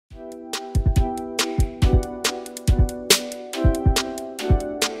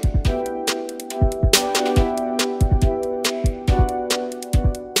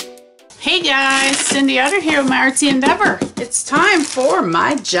Cindy Utter here with my artsy endeavor. It's time for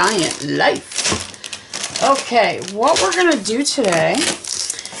my giant life. Okay, what we're going to do today,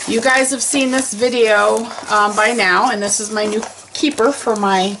 you guys have seen this video by now, and this is my new keeper for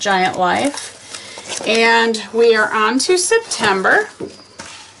my giant life. And we are on to September.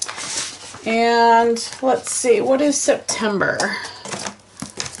 And let's see, what is September?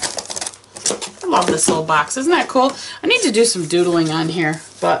 I love this little box. Isn't that cool? I need to do some doodling on here,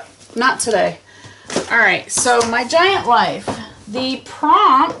 but not today. Alright, so my giant life. The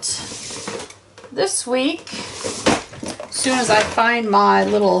prompt this week, as soon as I find my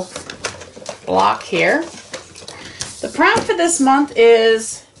little block here, the prompt for this month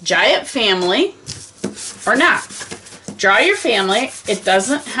is giant family, or not. Draw your family. It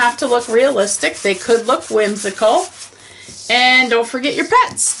doesn't have to look realistic. They could look whimsical. And don't forget your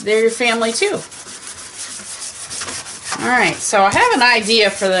pets. They're your family too. Alright, so I have an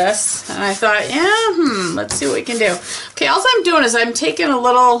idea for this, and I thought, yeah, let's see what we can do. Okay, all I'm doing is I'm taking a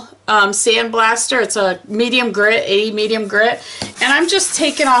little sand blaster. It's a medium grit, 80 medium grit, and I'm just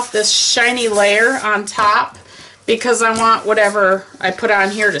taking off this shiny layer on top because I want whatever I put on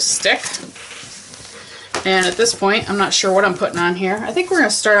here to stick. And at this point, I'm not sure what I'm putting on here. I think we're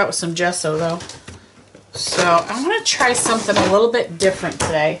going to start out with some gesso, though. So I want to try something a little bit different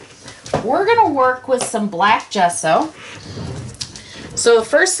today. We're going to work with some black gesso. So the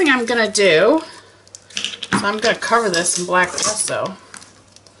first thing I'm going to do, so I'm going to cover this in black gesso.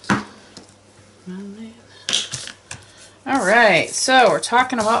 Alright, so we're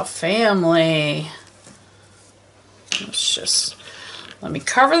talking about family. Let's just, let me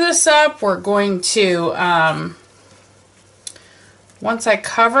cover this up. We're going to, once I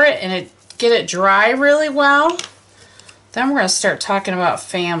cover it and get it dry really well, then we're going to start talking about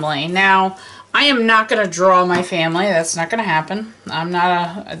family. Now, I am not going to draw my family. That's not going to happen. I'm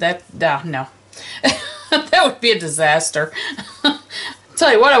not no. That would be a disaster.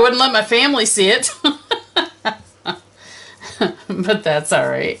 Tell you what, I wouldn't let my family see it. But that's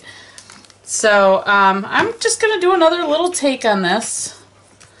alright. So, I'm just going to do another little take on this.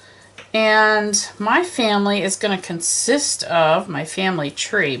 And my family is going to consist of my family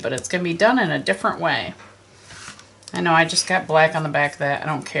tree, but it's going to be done in a different way. I know I just got black on the back of that. I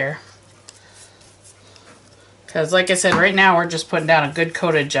don't care. Because like I said, right now we're just putting down a good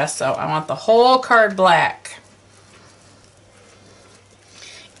coated gesso. I want the whole card black.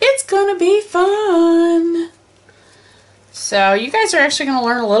 It's going to be fun. So you guys are actually going to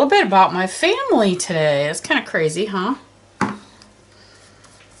learn a little bit about my family today. It's kind of crazy, huh?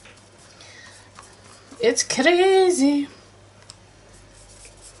 It's crazy.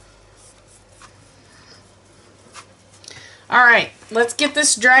 Alright, let's get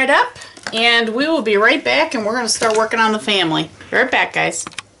this dried up and we will be right back and we're going to start working on the family. Be right back, guys.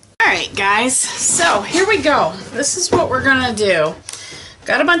 Alright, guys, so here we go. This is what we're going to do.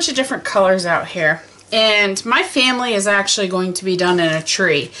 Got a bunch of different colors out here. And my family is actually going to be done in a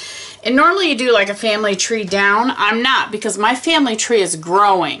tree. And normally you do like a family tree down. I'm not, because my family tree is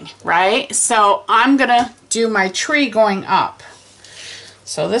growing, right? So I'm going to do my tree going up.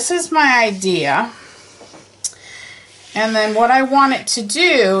 So this is my idea. And then what I want it to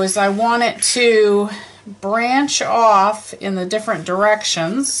do is I want it to branch off in the different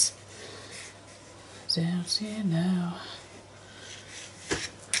directions. I'm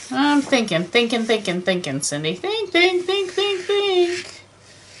thinking, Cindy. Think.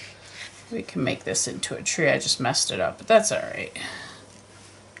 We can make this into a tree. I just messed it up, but that's alright.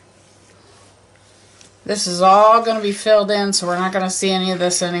 This is all going to be filled in, so we're not going to see any of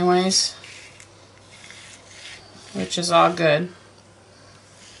this anyways. Which is all good.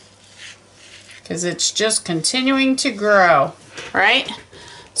 Because it's just continuing to grow, right?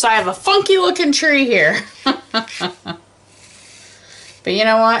 So I have a funky looking tree here. But you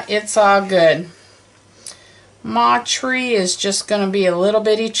know what? It's all good. My tree is just going to be a little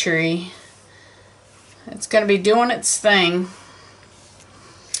bitty tree. It's going to be doing its thing.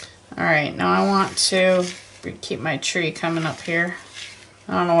 Alright, now I want to keep my tree coming up here.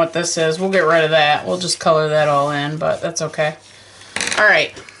 I don't know what this is. We'll get rid of that. We'll just color that all in, but that's okay.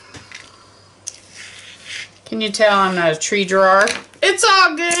 Alright. Can you tell I'm not a tree drawer? It's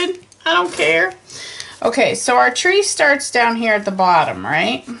all good. I don't care. Okay, so our tree starts down here at the bottom,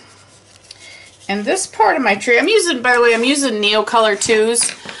 right? And this part of my tree, I'm using, by the way, I'm using Neocolor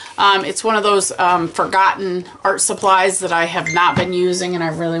 2s. It's one of those forgotten art supplies that I have not been using and I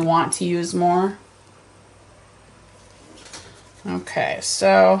really want to use more. Okay,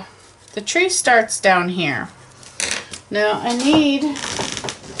 so the tree starts down here. Now I need a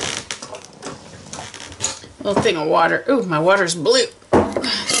little thing of water. Ooh, my water's blue.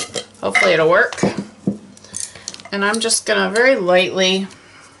 Hopefully it'll work. And I'm just going to very lightly,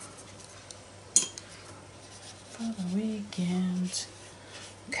 for the weekend.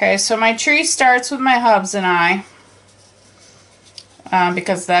 Okay, so my tree starts with my hubs and I,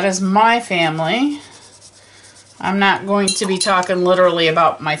 because that is my family. I'm not going to be talking literally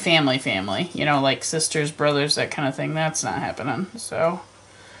about my family, you know, like sisters, brothers, that kind of thing. That's not happening. So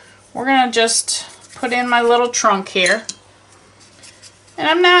we're going to just put in my little trunk here. And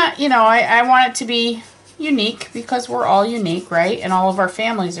I'm not, you know, I want it to be unique because we're all unique, right? And all of our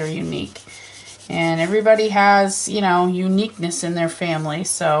families are unique. And everybody has, you know, uniqueness in their family.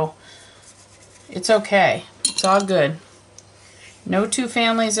 So it's okay. It's all good. No two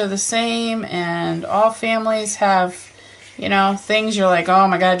families are the same, and all families have, you know, things you're like, oh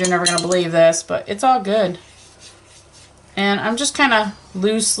my God, you're never going to believe this, but it's all good. And I'm just kind of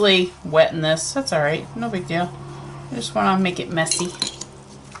loosely wetting this. That's all right. No big deal. I just want to make it messy.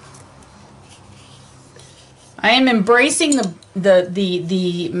 I am embracing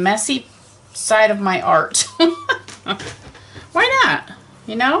the messy side of my art. Why not?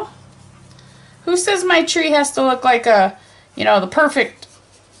 You know? Who says my tree has to look like a, you know, the perfect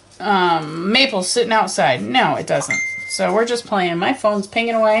maple sitting outside? No, it doesn't. So we're just playing. My phone's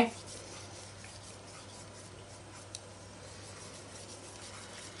pinging away.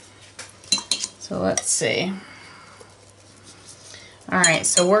 So let's see. Alright,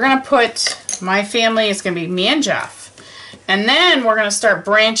 so we're going to put my family, it's going to be me and Jeff. And then we're going to start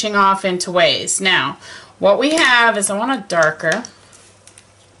branching off into ways. Now, what we have is, I want it darker.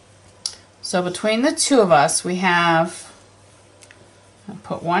 So between the two of us, we have, I'll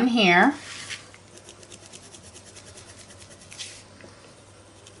put one here.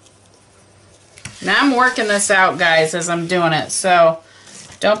 Now I'm working this out, guys, as I'm doing it. So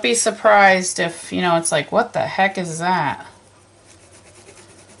don't be surprised if, you know, it's like, what the heck is that?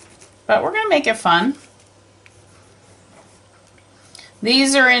 But we're going to make it fun.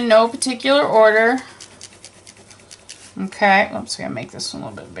 These are in no particular order. Okay, oops, I gotta make this one a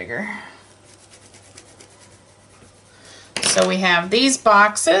little bit bigger. So we have these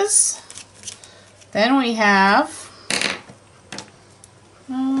boxes. Then we have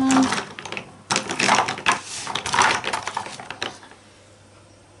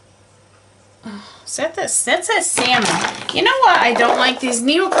that's a salmon. You know what? I don't like these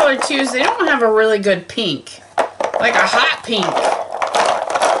Neo Color 2s. They don't have a really good pink. Like a hot pink.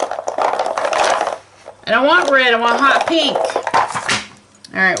 I don't want red, I want hot pink.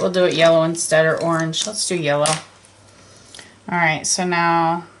 Alright, we'll do it yellow instead, or orange. Let's do yellow. Alright, so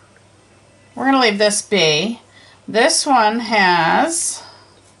now we're going to leave this be. This one has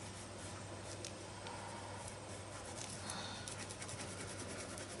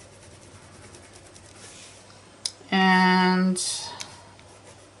and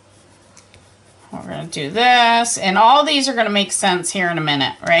we're going to do this, and all these are going to make sense here in a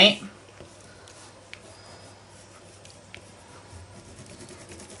minute, right?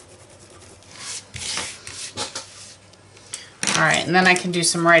 Alright, and then I can do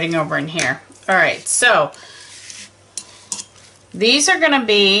some writing over in here. Alright, so these are going to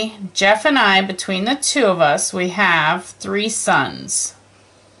be Jeff and I. Between the two of us, we have 3 sons.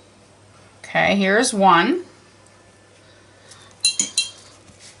 Okay, here's one.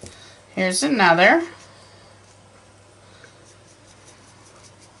 Here's another.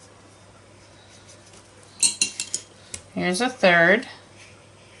 Here's a third.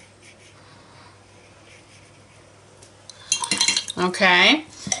 Okay,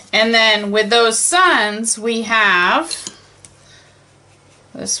 and then with those sons, we have,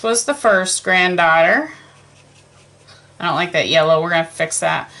 this was the first granddaughter. I don't like that yellow. We're going to fix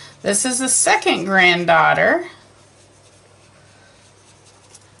that. This is the second granddaughter.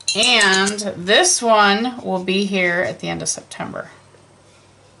 And this one will be here at the end of September.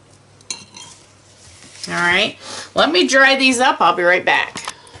 Alright, let me dry these up. I'll be right back.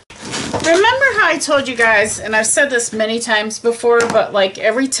 Remember how I told you guys, and I've said this many times before, but like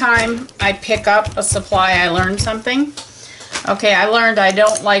every time I pick up a supply, I learn something. Okay, I learned I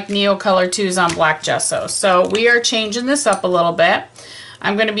don't like Neo Color 2s on black gesso. So we are changing this up a little bit.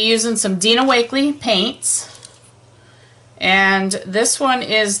 I'm going to be using some Dina Wakley paints. And this one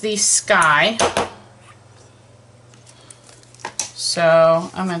is the Sky. So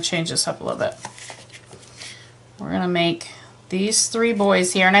I'm going to change this up a little bit. We're going to make these 3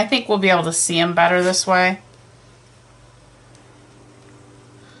 boys here, and I think we'll be able to see them better this way.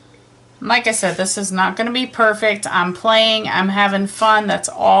 Like I said, this is not going to be perfect. I'm playing, I'm having fun. That's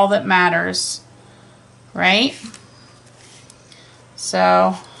all that matters, right?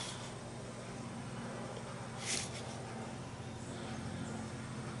 So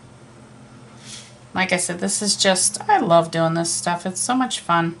Like I said, this is just, I love doing this stuff. It's so much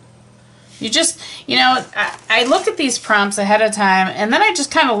fun. You just, you know, I look at these prompts ahead of time, and then I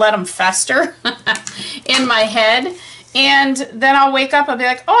just kind of let them fester in my head. And then I'll wake up and be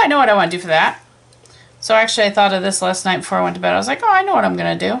like, oh, I know what I want to do for that. So actually, I thought of this last night before I went to bed. I was like, oh, I know what I'm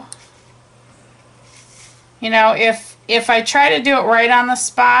going to do. You know, if I try to do it right on the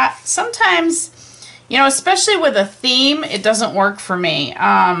spot, sometimes, you know, especially with a theme, it doesn't work for me.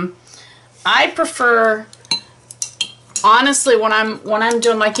 I prefer, honestly, when I'm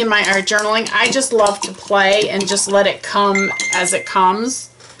doing like in my art journaling, I just love to play and just let it come as it comes,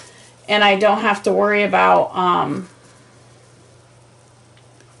 and I don't have to worry about.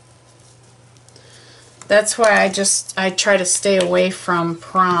 That's why I try to stay away from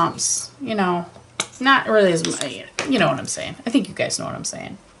prompts. You know, not really as you know what I'm saying. I think you guys know what I'm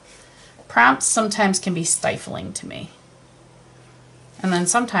saying. Prompts sometimes can be stifling to me. And then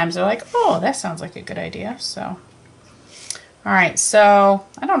sometimes they're like, oh, that sounds like a good idea. So, all right, so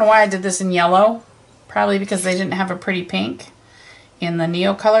I don't know why I did this in yellow. Probably because they didn't have a pretty pink in the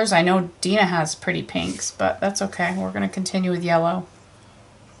Neo colors. I know Dina has pretty pinks, but that's okay. We're going to continue with yellow.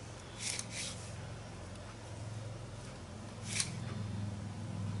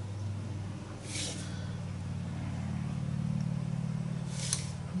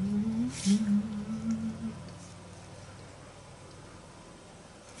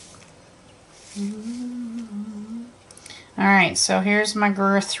 Alright, so here's my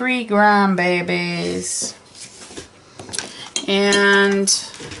 3 grandbabies. And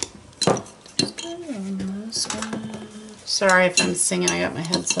sorry if I'm singing, I got my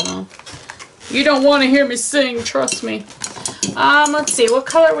headset on. You don't want to hear me sing, trust me. Let's see, what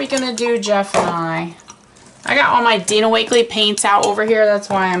color are we gonna do, Jeff and I? I got all my Dina Wakley paints out over here, that's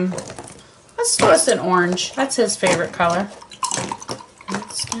why let's do us an orange. That's his favorite color.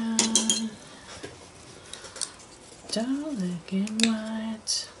 Let's go. Darling in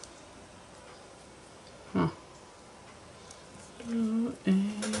white. Huh. Oh,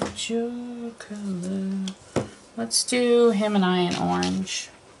 ain't your color. Let's do him and I in orange.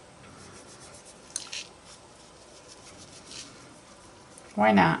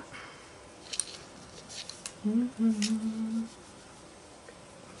 Why not? Mm-hmm.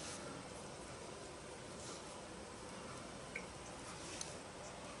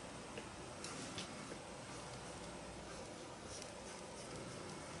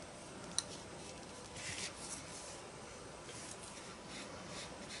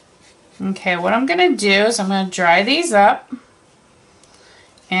 Okay, what I'm going to do is I'm going to dry these up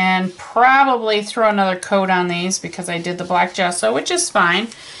and probably throw another coat on these because I did the black gesso, which is fine.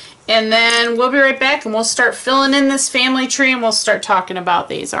 And then we'll be right back and we'll start filling in this family tree and we'll start talking about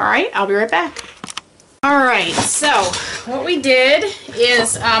these. All right, I'll be right back. All right, so what we did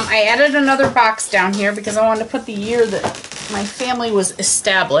is I added another box down here because I wanted to put the year that my family was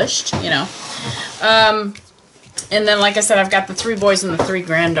established, you know. And then, like I said, I've got the 3 boys and the 3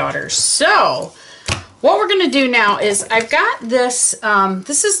 granddaughters. So, what we're going to do now is I've got this,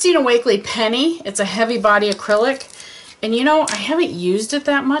 this is Dina Wakley Penny. It's a heavy body acrylic. And you know, I haven't used it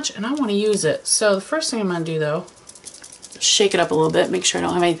that much, and I want to use it. So, the first thing I'm going to do, though, shake it up a little bit, make sure I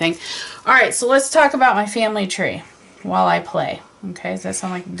don't have anything. All right, so let's talk about my family tree while I play. Okay, does that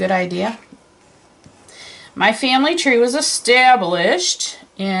sound like a good idea? My family tree was established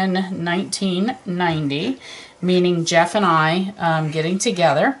in 1990. Meaning Jeff and I getting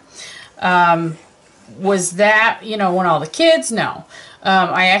together. Was that, you know, when all the kids? No.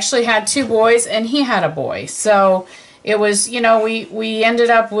 I actually had 2 boys and he had a boy. So it was, you know, we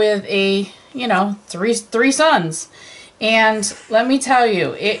ended up with a, you know, three sons. And let me tell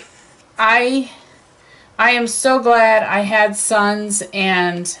you, I am so glad I had sons,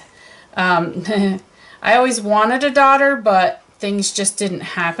 and I always wanted a daughter, but things just didn't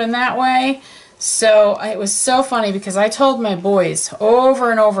happen that way. So it was so funny because I told my boys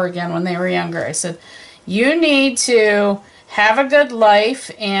over and over again when they were younger, I said, you need to have a good life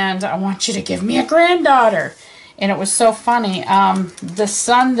and I want you to give me a granddaughter. And it was so funny. The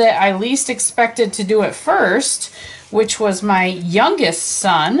son that I least expected to do it first, which was my youngest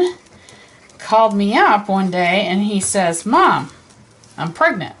son, called me up one day and he says, Mom, I'm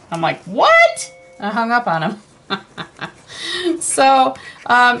pregnant. I'm like, what? I hung up on him. So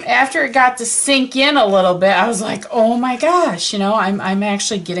after it got to sink in a little bit, I was like, oh my gosh, you know, I'm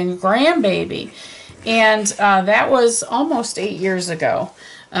actually getting a grandbaby. And that was almost 8 years ago.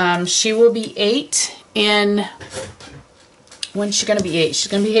 She will be 8 in, when's she going to be 8?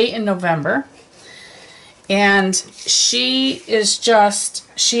 She's going to be 8 in November. And she is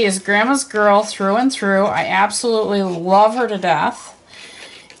Grandma's girl through and through. I absolutely love her to death.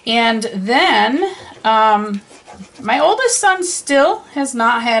 And then my oldest son still has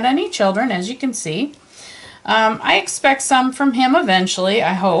not had any children, as you can see. I expect some from him eventually,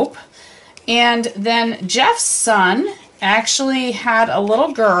 I hope. And then Jeff's son actually had a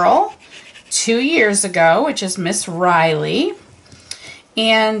little girl 2 years ago, which is Miss Riley.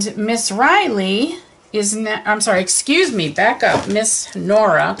 And Miss Riley is, I'm sorry, excuse me, back up, Miss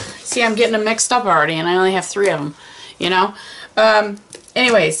Nora. See, I'm getting them mixed up already, and I only have 3 of them, you know.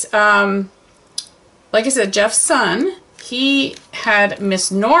 Anyways, like I said, Jeff's son, he had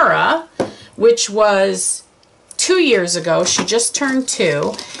Miss Nora, which was 2 years ago. She just turned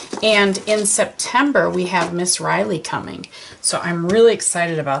 2. And in September, we have Miss Riley coming. So I'm really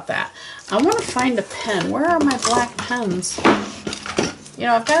excited about that. I want to find a pen. Where are my black pens? You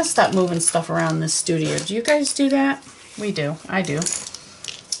know, I've got to stop moving stuff around this studio. Do you guys do that? We do. I do.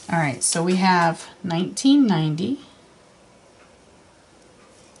 All right, so we have 1990,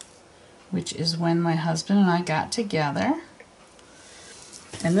 which is when my husband and I got together.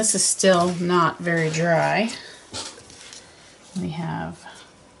 And this is still not very dry. We have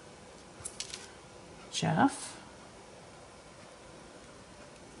Jeff.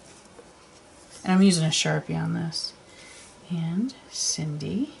 And I'm using a Sharpie on this. And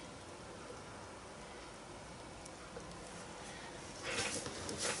Cindy.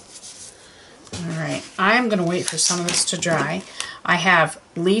 Alright, I'm going to wait for some of this to dry. I have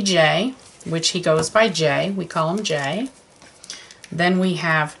Lee J, which he goes by J. We call him J. Then we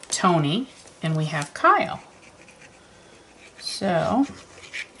have Tony, and we have Kyle. So,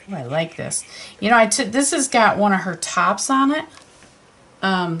 oh, I like this. You know, this has got one of her tops on it.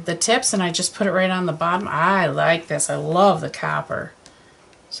 The tips, and I just put it right on the bottom. I like this. I love the copper.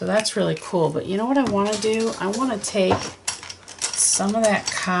 So that's really cool. But you know what I want to do? I want to take some of that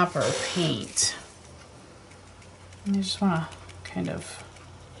copper paint. And I just want to kind of,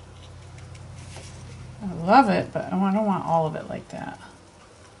 I love it, but I don't want all of it like that.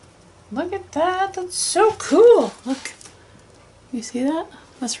 Look at that. That's so cool. Look. You see that?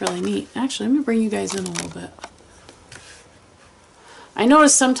 That's really neat. Actually, let me bring you guys in a little bit. I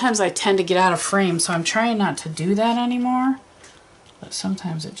notice sometimes I tend to get out of frame, so I'm trying not to do that anymore. But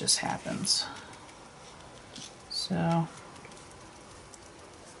sometimes it just happens. So,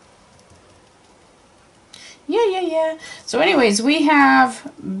 yeah. So anyways, we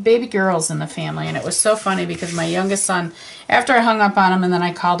have baby girls in the family, and it was so funny because my youngest son, after I hung up on him and then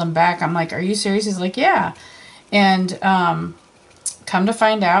I called him back, I'm like, are you serious? He's like, yeah. And come to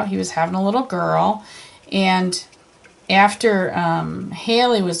find out, he was having a little girl, and after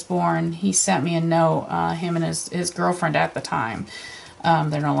Haley was born, he sent me a note, him and his girlfriend at the time.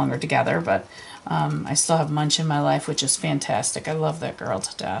 They're no longer together, but I still have Munch in my life, which is fantastic. I love that girl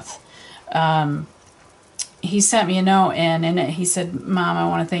to death. He sent me a note, and in it he said, Mom, I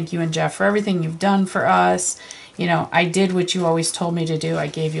want to thank you and Jeff for everything you've done for us. You know, I did what you always told me to do. I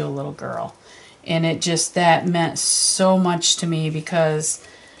gave you a little girl. And it just, that meant so much to me because,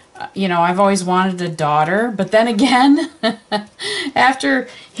 you know, I've always wanted a daughter. But then again, after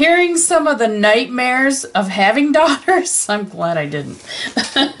hearing some of the nightmares of having daughters, I'm glad I didn't.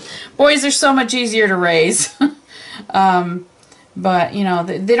 Boys are so much easier to raise. But, you know,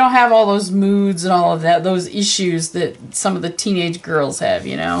 they don't have all those moods and all of that, those issues that some of the teenage girls have,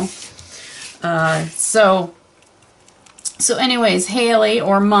 you know. So anyways, Haley,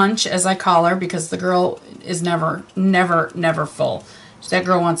 or Munch as I call her, because the girl is never full. That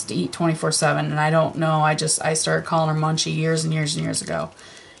girl wants to eat 24/7, and I don't know. I started calling her Munchy years and years and years ago,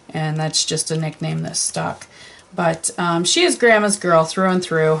 and that's just a nickname that stuck. But she is Grandma's girl through and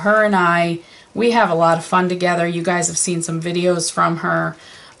through. Her and I, we have a lot of fun together. You guys have seen some videos from her.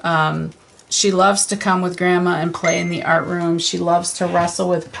 She loves to come with Grandma and play in the art room. She loves to wrestle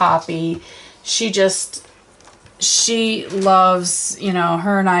with Poppy. She loves, you know,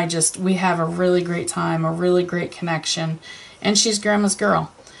 her and I we have a really great time, a really great connection. And she's Grandma's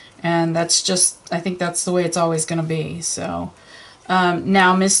girl. And that's just, I think that's the way it's always going to be. So,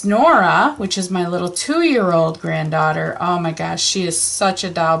 now Miss Nora, which is my little 2-year-old granddaughter, oh my gosh, she is such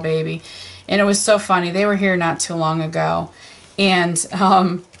a doll baby. And it was so funny. They were here not too long ago. And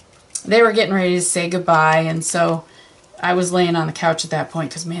they were getting ready to say goodbye. And so I was laying on the couch at that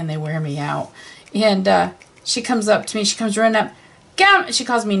point because, man, they wear me out. And she comes up to me. She comes running up. She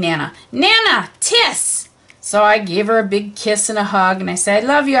calls me Nana. Nana, tiss! So I gave her a big kiss and a hug, and I said, I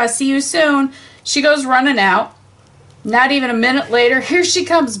love you, I'll see you soon. She goes running out. Not even a minute later, here she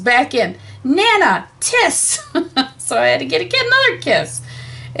comes back in. Nana, tiss! So I had to get another kiss.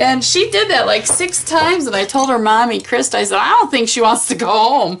 And she did that like 6 times, and I told her mommy, Krista, I said, I don't think she wants to go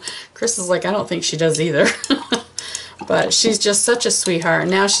home. Krista's like, I don't think she does either. But she's just such a sweetheart.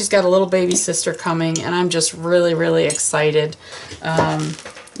 Now she's got a little baby sister coming, and I'm just really, really excited.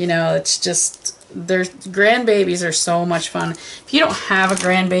 You know, it's just, their grandbabies are so much fun. If you don't have a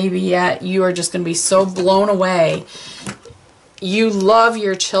grandbaby yet, you are just going to be so blown away. You love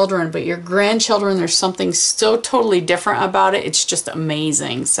your children, but your grandchildren, there's something so totally different about it. It's just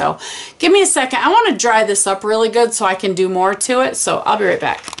amazing. So give me a second. I want to dry this up really good so I can do more to it. So I'll be right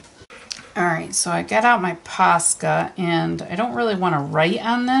back. Alright, so I got out my Posca, and I don't really want to write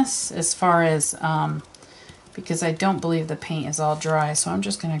on this as far as, because I don't believe the paint is all dry. So I'm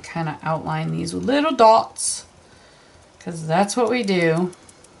just going to kind of outline these with little dots, because that's what we do.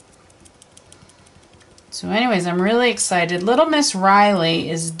 So anyways, I'm really excited. Little Miss Riley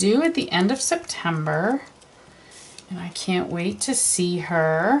is due at the end of September, and I can't wait to see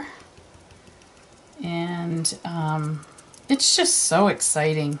her. And it's just so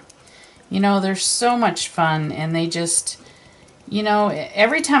exciting. You know, they're so much fun, and they just, you know,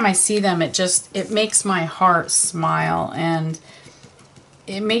 every time I see them, it makes my heart smile, and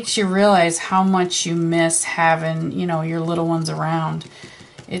it makes you realize how much you miss having, you know, your little ones around.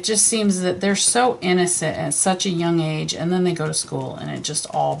 It just seems that they're so innocent at such a young age, and then they go to school, and it just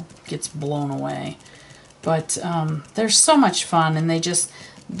all gets blown away. But they're so much fun, and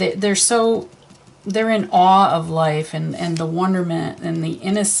they're in awe of life, and the wonderment and the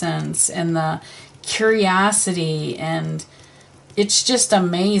innocence and the curiosity, and it's just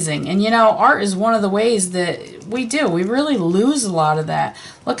amazing. And you know, art is one of the ways that we really lose a lot of that.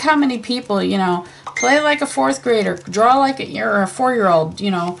 Look how many people, you know, play like a 4th grader, draw like a 4-year-old,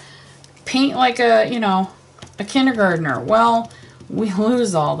 you know, paint like a, you know, a kindergartner. Well, we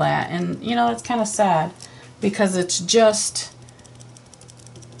lose all that, and you know, it's kind of sad, because it's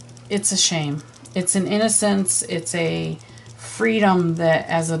a shame. It's an innocence, it's a freedom that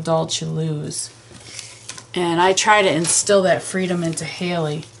as adults you lose. And I try to instill that freedom into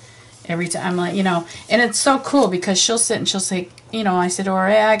Haley every time. I'm like, you know, and it's so cool because she'll sit and she'll say, you know, I said to her,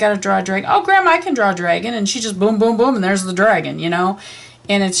 hey, I got to draw a dragon. Oh, Grandma, I can draw a dragon. And she just boom, boom, boom, and there's the dragon, you know.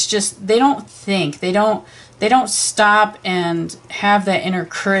 And it's just, they don't think, they don't stop and have that inner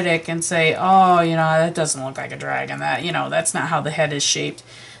critic and say, oh, you know, that doesn't look like a dragon. That, you know, that's not how the head is shaped.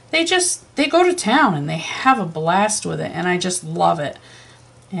 They go to town and they have a blast with it, and I just love it.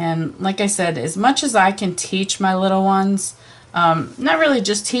 And like I said, as much as I can teach my little ones, not really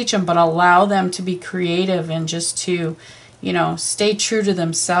just teach them, but allow them to be creative and just to, you know, stay true to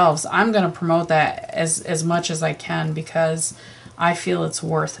themselves, I'm going to promote that as much as I can, because I feel it's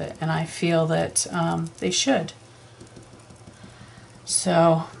worth it, and I feel that they should.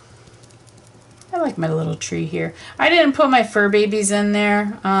 So I like my little tree here. I didn't put my fur babies in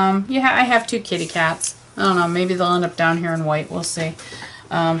there. Yeah, I have 2 kitty cats. I don't know, maybe they'll end up down here in white. We'll see.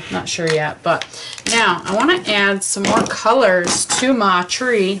 Not sure yet. But now I want to add some more colors to my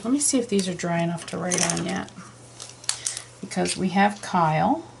tree. Let me see if these are dry enough to write on yet. Because we have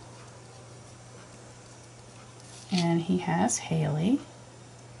Kyle. And he has Haley.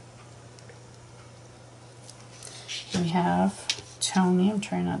 We have Tony. I'm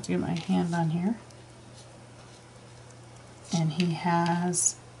trying not to get my hand on here. And he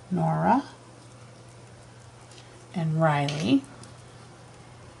has Nora and Riley.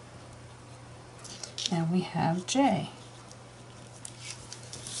 And we have Jay.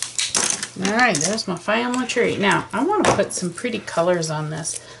 Alright, there's my family tree. Now, I want to put some pretty colors on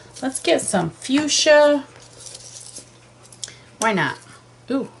this. Let's get some fuchsia. Why not?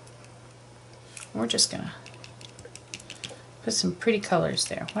 Ooh. We're just going to put some pretty colors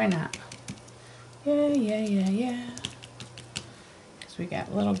there. Why not? Yeah, yeah, yeah, yeah. Because we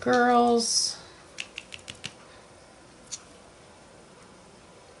got little girls.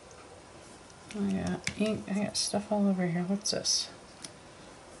 I got ink. I got stuff all over here. What's this?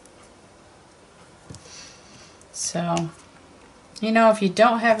 So, you know, if you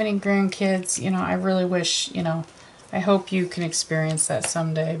don't have any grandkids, you know, I really wish, you know, I hope you can experience that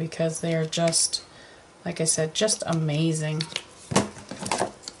someday, because they are just, like I said, just amazing.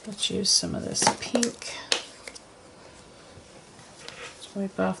 Let's use some of this pink. Let's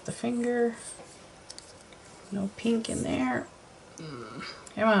wipe off the finger. No pink in there.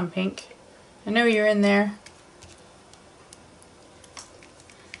 Come on, pink. I know you're in there.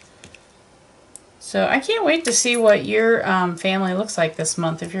 So I can't wait to see what your family looks like this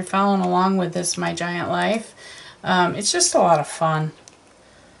month. If you're following along with this My Giant Life, it's just a lot of fun.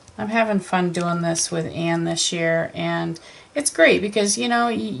 I'm having fun doing this with Anne this year, and it's great because, you know,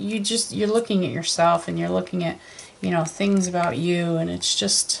 you're looking at yourself, and you're looking at, you know, things about you, and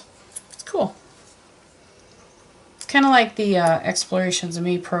it's cool. It's kind of like the Explorations of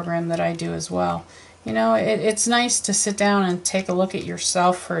Me program that I do as well. You know, it's nice to sit down and take a look at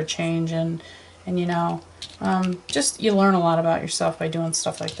yourself for a change, and you know, just you learn a lot about yourself by doing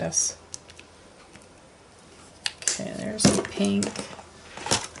stuff like this. Okay, there's the pink.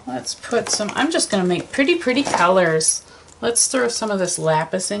 Let's put some, I'm just going to make pretty colors. Let's throw some of this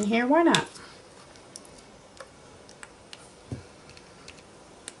lapis in here. Why not?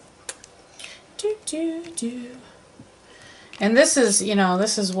 And this is, you know,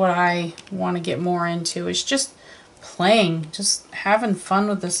 this is what I want to get more into. It's just playing, just having fun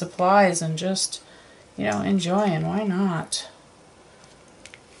with the supplies and just, you know, enjoying. Why not?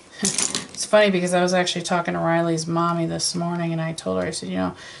 It's funny because I was actually talking to Riley's mommy this morning, and I told her, I said, you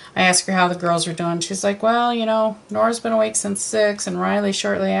know, I asked her how the girls were doing. She's like, well, you know, Nora's been awake since 6 and Riley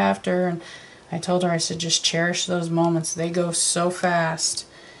shortly after. And I told her, I said, just cherish those moments. They go so fast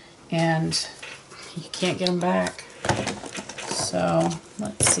and you can't get them back. So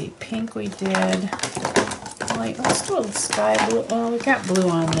let's see, pink we did. Like, let's do a sky blue. Well, we got blue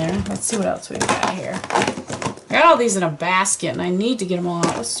on there. Let's see what else we've got here. I got all these in a basket, and I need to get them all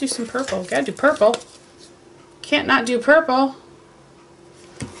out. Let's do some purple. Gotta do purple. Can't not do purple.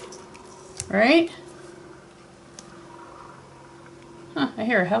 Right? Huh, I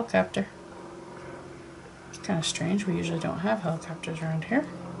hear a helicopter. It's kind of strange. We usually don't have helicopters around here.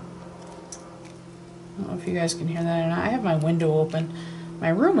 I don't know if you guys can hear that or not. I have my window open. My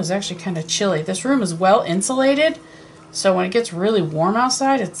room is actually kind of chilly. This room is well insulated, so when it gets really warm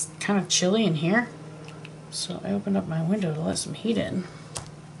outside, it's kind of chilly in here. So I opened up my window to let some heat in.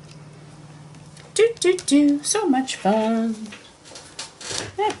 So much fun.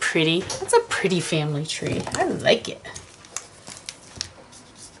 Isn't that pretty? That's a pretty family tree. I like it.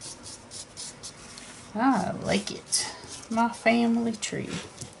 I like it. My family tree.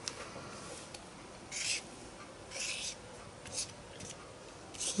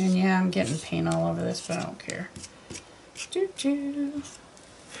 And yeah, I'm getting paint all over this, but I don't care.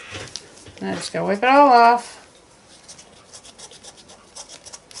 I just gotta wipe it all off.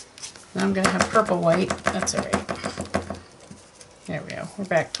 Now I'm gonna have purple white. That's alright. There we go. We're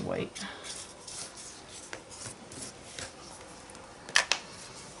back to white.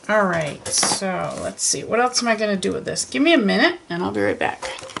 Alright, so let's see. What else am I gonna do with this? Give me a minute and I'll be right back.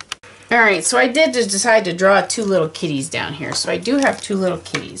 Alright, so I did just decide to draw 2 little kitties down here. So I do have 2 little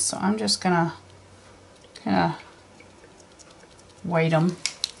kitties. So I'm just gonna kind of white them.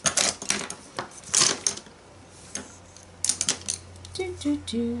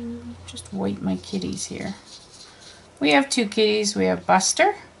 Just white my kitties here. We have 2 kitties. We have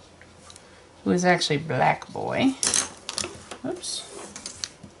Buster, who is actually Black Boy. Oops.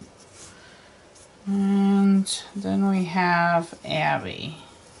 And then we have Abby.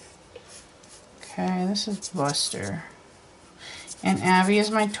 Okay, this is Buster. And Abby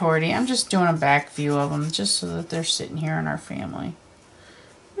is my tortie. I'm just doing a back view of them just so that they're sitting here in our family.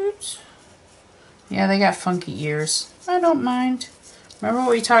 Oops. Yeah, they got funky ears. I don't mind. Remember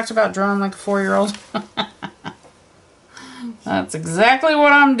what we talked about drawing like a 4-year-old? That's exactly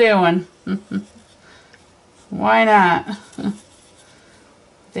what I'm doing. Why not?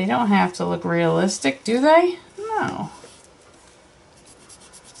 They don't have to look realistic, do they? No.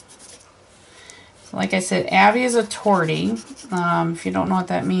 Like I said, Abby is a tortie. If you don't know what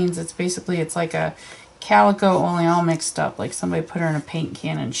that means, it's basically, it's like a calico only all mixed up. Like somebody put her in a paint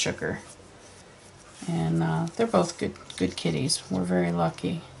can and shook her. And they're both good kitties. We're very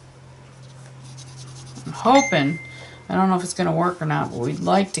lucky. I'm hoping, I don't know if it's going to work or not, but we'd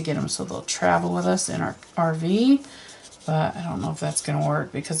like to get them so they'll travel with us in our RV. But I don't know if that's going to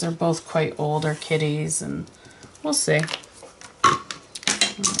work because they're both quite older kitties, and we'll see.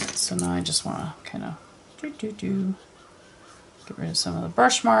 Alright, so now I just want to kind of get rid of some of the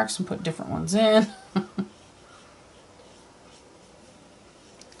brush marks and put different ones in.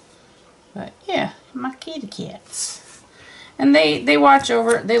 But yeah, my kitty cats. And they watch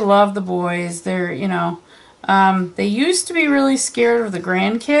over, they love the boys. They're, you know, they used to be really scared of the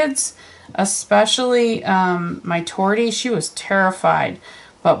grandkids, especially my tortie. She was terrified.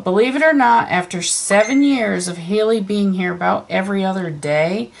 But believe it or not, after 7 years of Haley being here about every other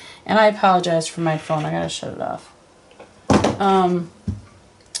day, and I apologize for my phone, I gotta shut it off.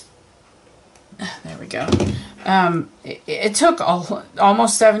 There we go. It took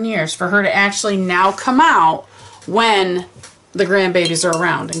almost 7 years for her to actually now come out when the grandbabies are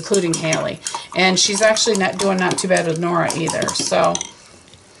around, including Haley. And she's actually not doing too bad with Nora either. So,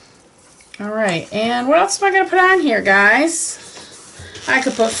 alright. And what else am I going to put on here, guys? I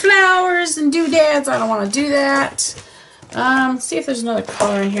could put flowers and doodads. I don't want to do that. See if there's another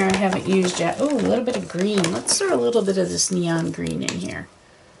color in here I haven't used yet. Oh, a little bit of green. Let's throw a little bit of this neon green in here.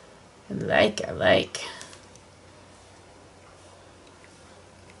 I like.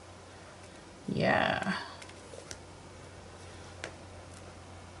 Yeah.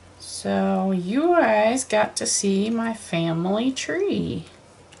 So you guys got to see my family tree.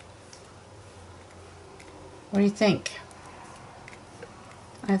 What do you think?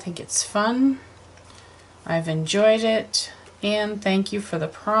 I think it's fun. I've enjoyed it. And thank you for the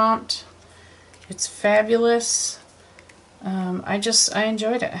prompt. It's fabulous. I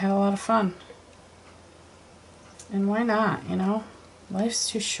enjoyed it. I had a lot of fun. And why not, you know? Life's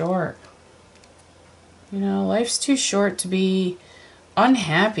too short. You know, life's too short to be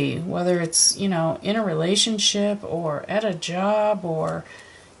unhappy, whether it's, you know, in a relationship or at a job or,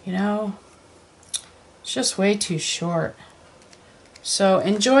 you know, it's just way too short. So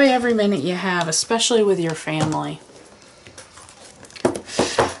enjoy every minute you have, especially with your family.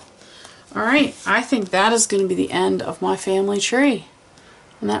 All right, I think that is going to be the end of my family tree.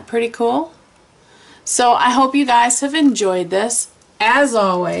 Isn't that pretty cool? So I hope you guys have enjoyed this. As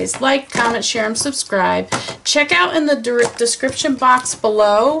always, like, comment, share, and subscribe. Check out in the description box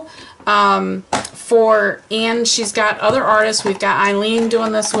below for Anne. She's got other artists. We've got Eileen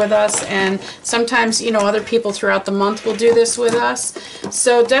doing this with us, and sometimes, you know, other people throughout the month will do this with us.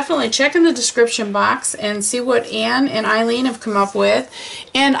 So definitely check in the description box and see what Anne and Eileen have come up with.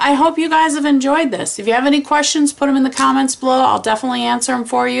 And I hope you guys have enjoyed this. If you have any questions, put them in the comments below. I'll definitely answer them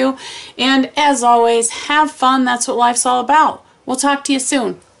for you. And as always, have fun. That's what life's all about. We'll talk to you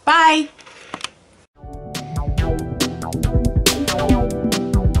soon. Bye.